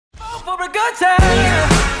for a good time.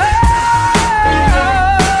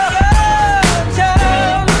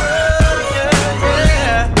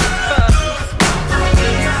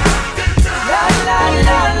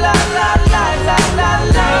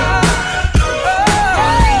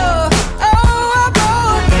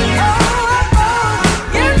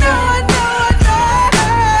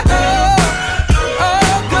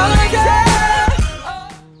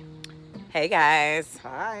 Hey guys.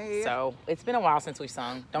 Hi. So it's been a while since we've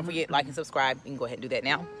sung. Don't forget, like and subscribe. You can go ahead and do that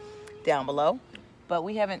now down below. But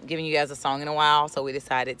we haven't given you guys a song in a while, so we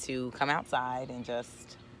decided to come outside and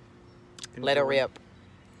just let it rip.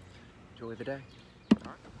 Enjoy the day.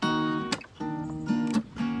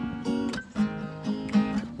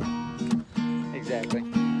 Exactly.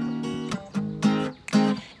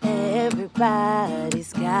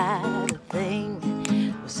 Everybody's got a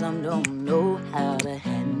thing, but some don't know how to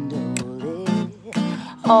handle it.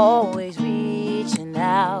 Always reaching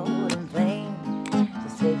out in vain,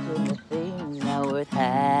 just taking the things not worth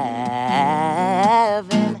having.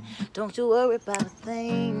 Don't you worry about a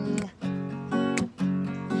thing.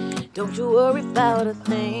 Don't you worry about a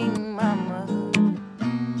thing, mama,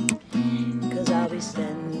 'cause I'll be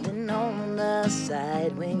standing on the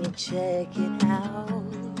side when you check it out.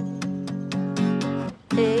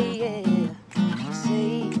 Hey, yeah, you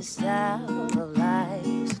say your style of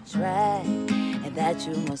life's a drag and that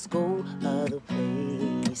you must go other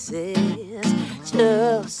places.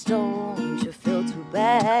 Just don't you feel too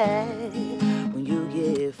bad when you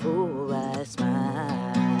get fooled by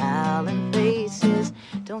smiling faces.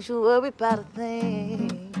 Don't you worry about a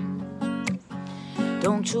thing.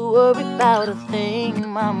 Don't you worry about a thing,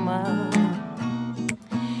 mama,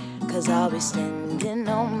 'cause I'll be standing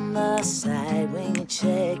on the side when you're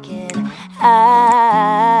checking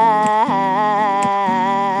out.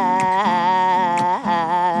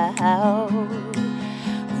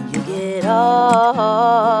 When you get off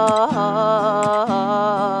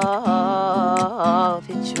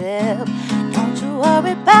your trip, don't you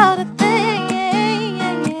worry about a thing.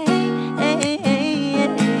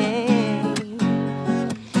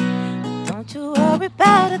 Don't you worry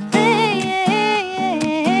about a thing.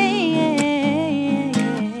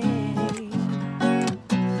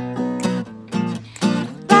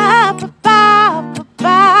 Ba ba ba ba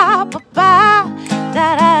ba ba ba, da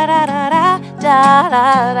da da da da da da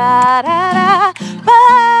da da. Ba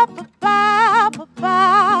ba ba ba ba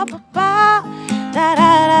ba ba, da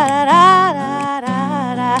da da da da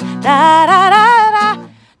da da da da.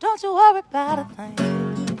 Don't you worry about a thing.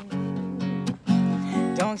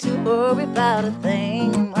 Don't you worry about a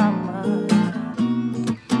thing, mama,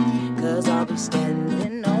 'cause I'll be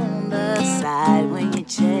standing on the side when you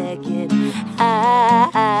check it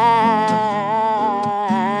out.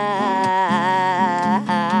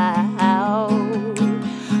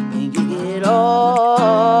 When you get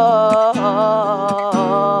off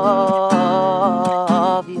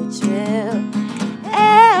your trip,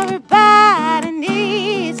 everybody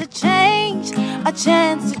needs a change, a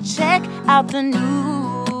chance to check out the new.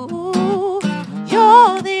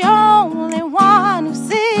 You're the only one who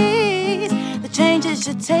sees the changes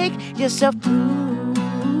you take yourself through.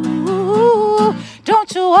 Don't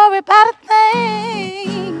you worry about a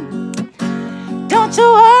thing. Don't you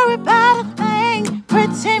worry about a thing,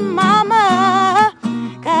 pretty mama,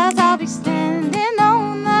 'cause I'll be standing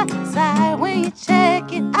on the side when you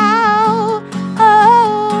check it out.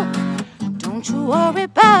 Oh, don't you worry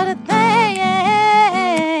about a thing.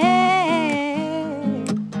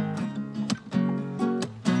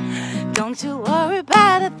 Don't you worry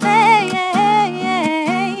about a thing.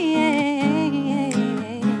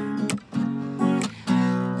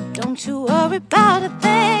 Don't you worry about a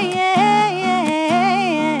thing.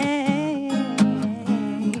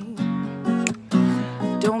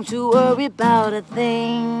 Don't you worry about a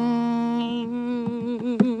thing.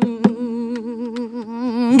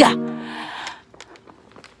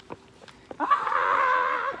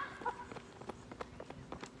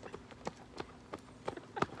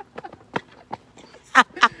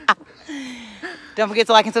 Don't forget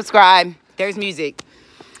to like and subscribe. There's music.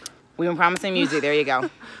 We've been promising music. There you go.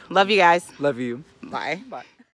 Love you guys. Love you. Bye. Bye.